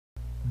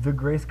The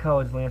Grace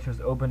College Lancers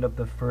opened up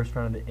the first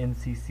round of the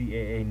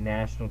NCCAA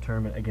National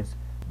Tournament against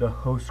the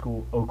host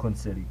school, Oakland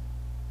City.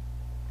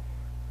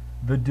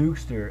 The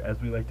Dukester,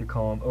 as we like to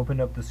call him,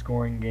 opened up the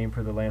scoring game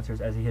for the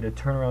Lancers as he hit a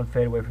turnaround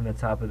fadeaway from the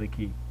top of the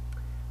key.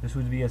 This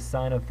would be a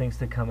sign of things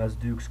to come as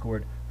Duke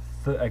scored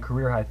a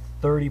career-high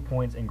 30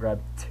 points and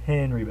grabbed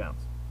 10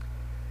 rebounds.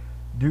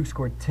 Duke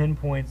scored 10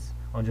 points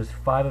on just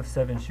 5 of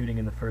 7 shooting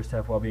in the first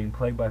half while being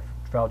plagued by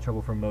foul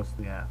trouble for most of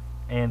the half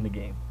and the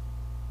game.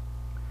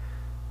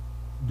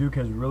 Duke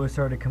has really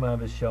started to come out of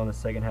his shell in the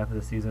second half of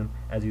the season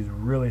as he's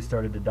really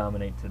started to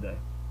dominate today.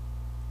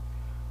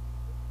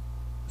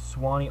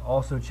 Swanee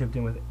also chipped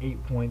in with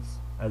 8 points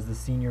as the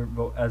senior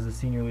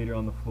leader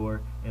on the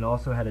floor, and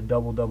also had a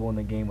double-double in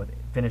the game,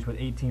 finished with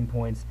 18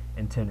 points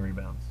and 10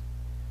 rebounds.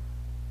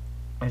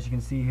 As you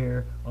can see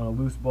here, on a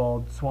loose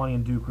ball, Swanee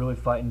and Duke really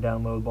fighting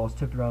down low. The ball's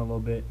tipped around a little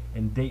bit,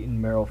 and Dayton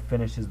Merrill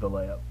finishes the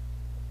layup.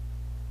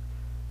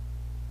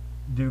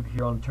 Duke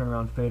here on a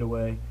turnaround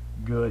fadeaway.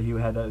 Good, he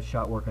had that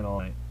shot working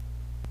all night.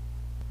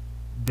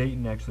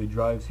 Dayton actually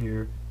drives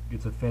here,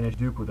 gets a finish.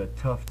 Duke with a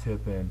tough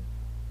tip in.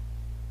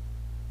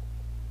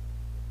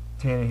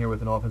 Tannen here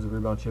with an offensive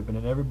rebound chip in,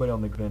 and everybody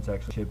on the bench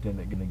actually chipped in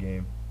the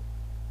game.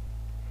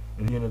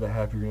 At the end of the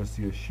half, you're going to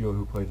see a Shield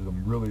who plays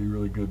some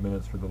really good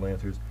minutes for the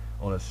Lancers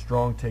on a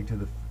strong take to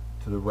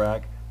the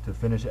rack to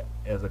finish it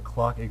as the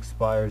clock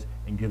expires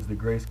and gives the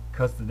Grace,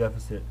 cuts the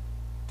deficit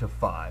to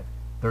 5,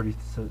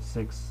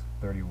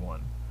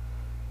 36-31.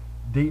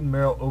 Dayton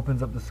Merrill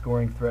opens up the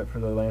scoring threat for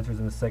the Lancers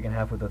in the second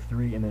half with a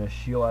 3, and then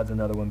Ashiel adds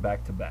another one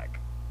back-to-back.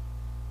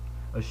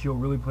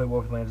 Ashiel really played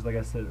well for the Lancers, like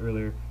I said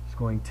earlier,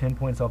 scoring 10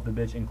 points off the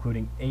bench,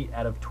 including 8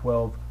 out of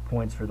 12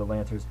 points for the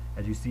Lancers,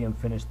 as you see him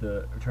finish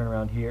the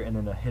turnaround here, and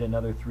then hit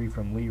another 3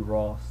 from Lee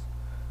Ross.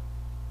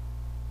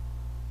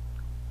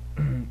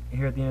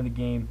 Here at the end of the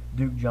game,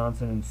 Duke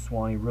Johnson and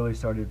Swanee really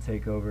started to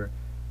take over,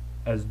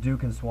 as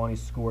Duke and Swanee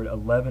scored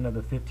 11 of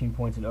the 15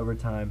 points in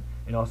overtime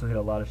and also hit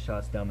a lot of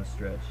shots down the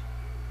stretch.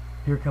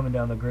 Here coming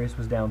down, the Grace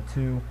was down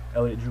 2.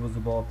 Elliott dribbles the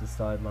ball up the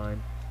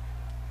sideline.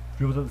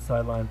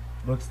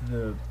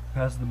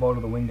 Passes the ball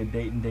to the wing to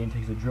Dayton. Dayton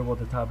takes a dribble at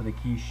the top of the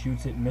key,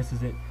 shoots it,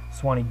 misses it.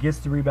 Swanee gets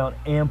the rebound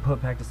and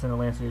put back to center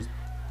Lancers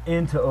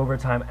into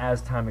overtime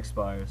as time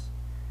expires.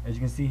 As you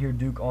can see here,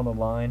 Duke on the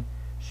line,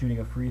 shooting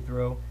a free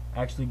throw,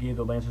 actually gave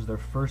the Lancers their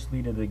first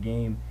lead of the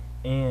game,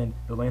 and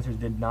the Lancers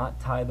did not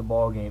tie the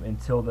ball game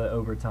until the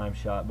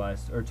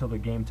until the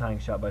game-tying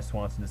shot by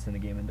Swanson to send the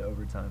game into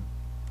overtime.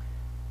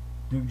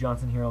 Duke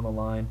Johnson here on the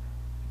line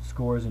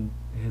scores in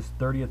his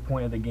 30th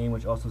point of the game,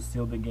 which also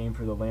sealed the game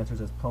for the Lancers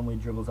as Plumlee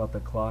dribbles out the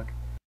clock.